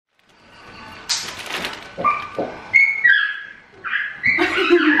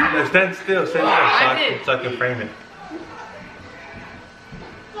stand still, so I can frame it.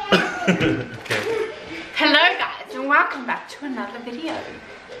 Okay. Hello guys, and welcome back to another video.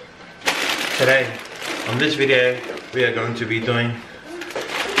 Today, on this video, we are going to be doing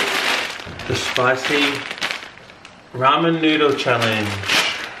the spicy ramen noodle challenge.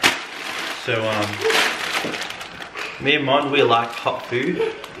 So me and Mon, we like hot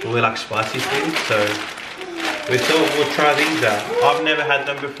food, we like spicy food, so we thought we'll try these out. I've never had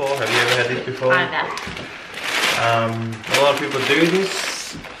them before. Have you ever had these before? I have. A lot of people do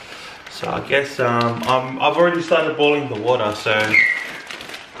this, so I guess I've already started boiling the water. So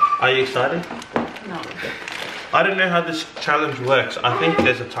are you excited? No. I don't know how this challenge works. I think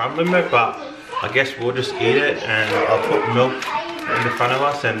there's a time limit, but I guess we'll just eat it, and I'll put milk in the front of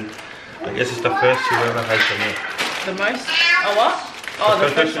us, and I guess it's the first whoever has the milk. The most? Oh what? Oh, the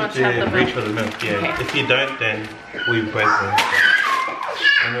first one to have the reach milk. for the milk, yeah. Okay. If you don't, then we both win.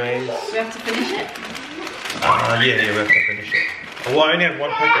 Anyways. We have to finish it? Yeah, we have to finish it. Well, I only have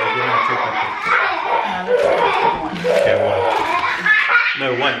one packet, or do you have two packets? One. Okay, one.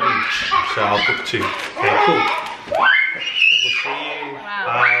 No, one each. So I'll book two. Okay, cool. We'll see you.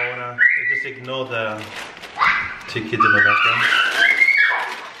 Wow. Just ignore the two kids in the background.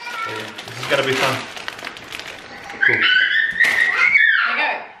 So, yeah, this is gonna be fun. Cool. There you go.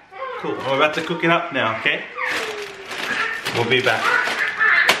 Cool. I'm about to cook it up now, okay? We'll be back.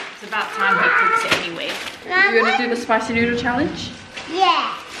 It's about time he cooks it anyway. You want to do the spicy noodle challenge?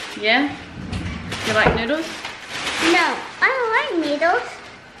 Yeah. Yeah? You like noodles? No, I don't like noodles.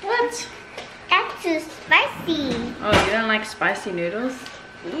 What? That's too spicy. Oh, you don't like spicy noodles?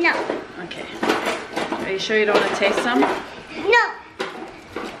 No. Okay. Are you sure you don't want to taste some? No.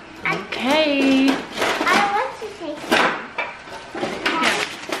 Okay. I don't want to taste it.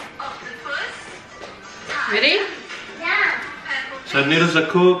 Yeah. Ready? Yeah. So noodles are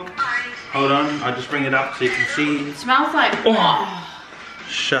cooked. Hold on, I'll just bring it up so you can see. It smells like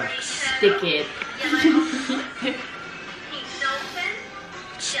Shucks. stick it.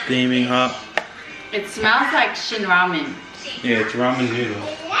 Steaming hot. It smells like Shin Ramen. Yeah, it's ramen noodle.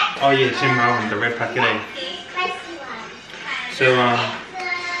 Oh yeah, it's in ramen, the red packet, eh? So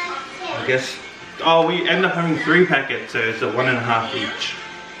I guess, we end up having 3 packets, so it's a 1.5 each.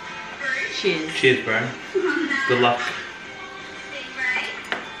 Cheers. Cheers, bro. Good luck.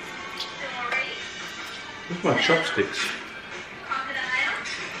 Where's my chopsticks?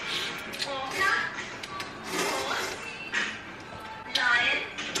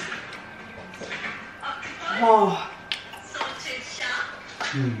 Oh.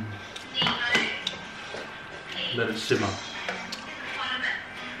 Let it simmer.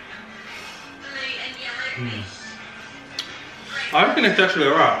 I reckon it's actually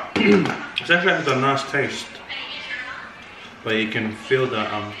alright. It actually has a nice taste, but you can feel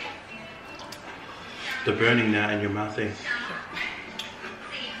the burning now in your mouth. Eh?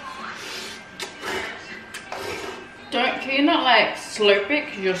 Can you not like slurp it?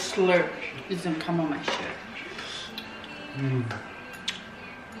 Because your slurp doesn't come on my shirt.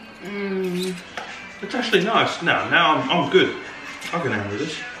 It's actually nice. Now I'm good. I can handle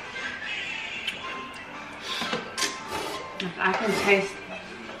this. I can taste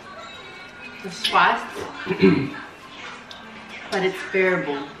the spice, but it's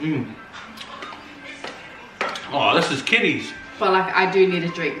bearable. Oh, this is Kiddies. But like, I do need a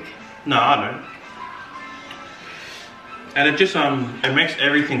drink. No, I don't. And it just it makes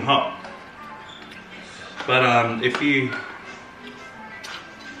everything hot. But if you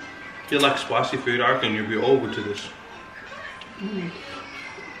like spicy food, I reckon you'll be all good to this.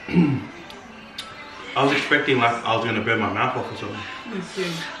 I was expecting like I was gonna burn my mouth off or something. Me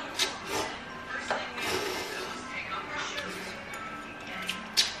too.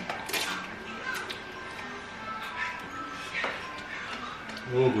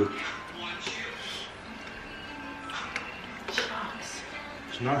 All good. Shucks.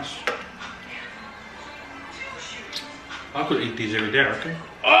 It's nice. I could eat these every day, I reckon.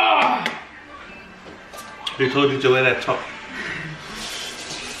 Ah! Who told you to wear that top?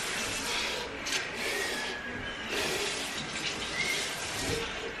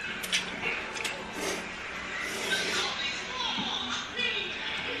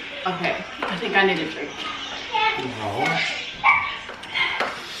 Okay, I think I need a drink. No.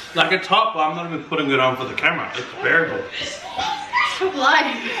 Like a top, but I'm not even putting it on for the camera. It's bearable. Stop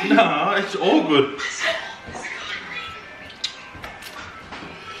lying. No, it's all good.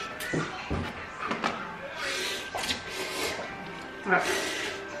 Right.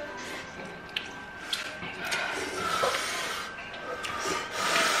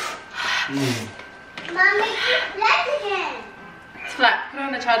 Mommy, let's again. It's flat. Put it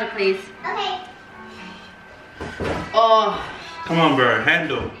on the charger, please. Okay. Oh. Come on, bro.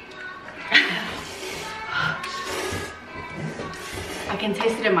 Handle. I can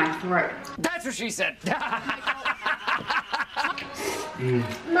taste it in my throat. That's what she said. Mom,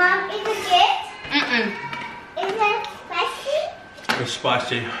 is it good? Mm-mm. Is it spicy? It's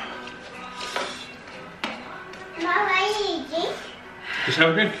spicy. Mom, are you eating? Just have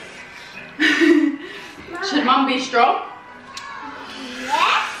a drink. Should Mum be strong?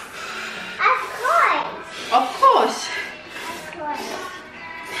 Yes. Of course. Of course. Of course.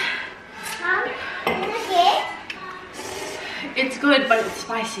 Mom, is it good? It's good, but it's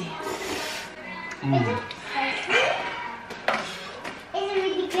spicy. Is it spicy? Is it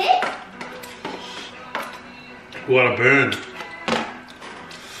really good? What a burn.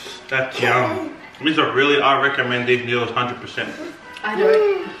 That's yum. These are really, I recommend these noodles 100%. I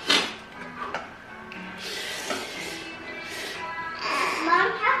don't.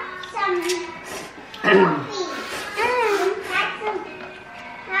 Mom, have some coffee.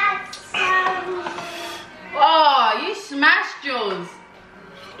 Have some. Oh, you smashed yours.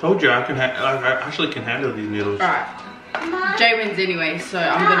 Told you I actually can handle these noodles. Alright. Mom, Jay wins anyway, so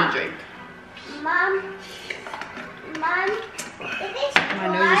I'm gonna drink. Mom, is it My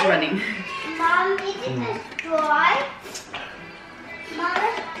nose is running. Mom, is it dry? Mom,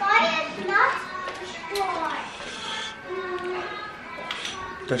 it's dry is not dry.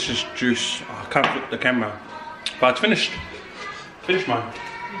 That's just juice. Oh, I can't flip the camera. But it's finished. Finished mine.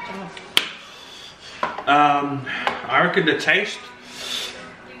 I reckon the taste.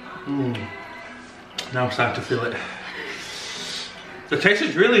 Now I'm starting to feel it. The taste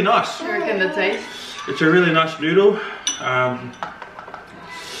is really nice. You reckon the taste? It's a really nice noodle.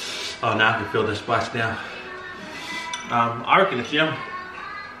 Oh, now I can feel the spice now. I reckon it's yum.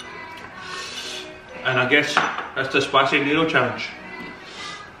 And I guess that's the spicy noodle challenge.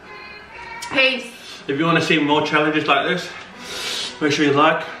 Peace. If you want to see more challenges like this, make sure you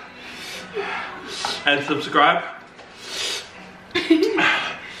like and subscribe.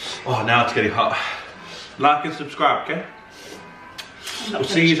 Oh, now it's getting hot. Like and subscribe, okay? We'll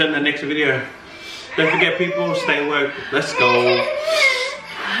see you in the next video. Don't forget, people, stay woke. Let's go.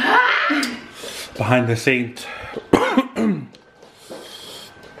 Behind the scenes.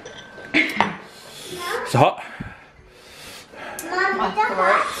 It's hot. Mom, My is it throat.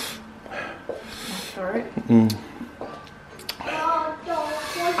 hot? My throat.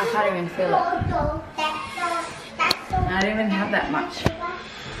 I can't even feel it. I don't even have that much.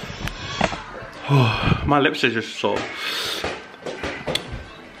 My lips are just sore.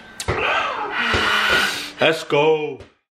 Let's go.